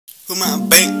Who my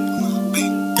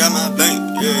bank? Got my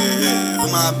bank, yeah, yeah. Who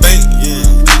my bank?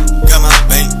 Yeah. Got my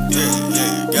bank, yeah,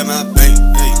 yeah. Got my bank.